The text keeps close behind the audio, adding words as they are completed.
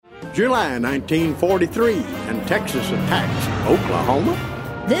July 1943, and Texas attacks Oklahoma.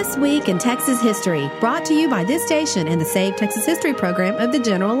 This Week in Texas History, brought to you by this station and the Save Texas History program of the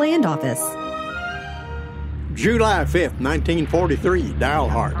General Land Office. July 5th, 1943,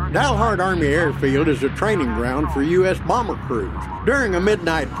 Dalhart. Dalhart Army Airfield is a training ground for U.S. bomber crews. During a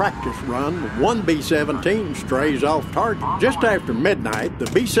midnight practice run, one B-17 strays off target. Just after midnight,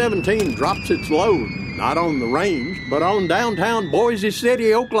 the B-17 drops its load, not on the range, but on downtown Boise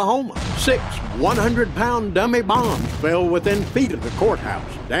City, Oklahoma. 6 100-pound dummy bombs fell within feet of the courthouse,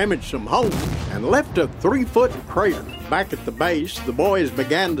 damaged some homes, and left a 3-foot crater. Back at the base, the boys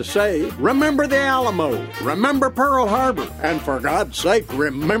began to say, "Remember the Alamo, remember Pearl Harbor, and for God's sake,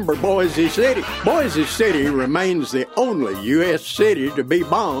 remember Boise City." Boise City remains the only U.S. city to be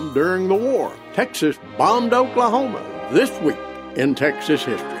bombed during the war. Texas bombed Oklahoma. This week in Texas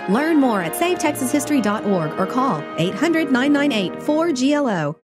history. Learn more at savetexashistory.org or call 800-998-4GLO.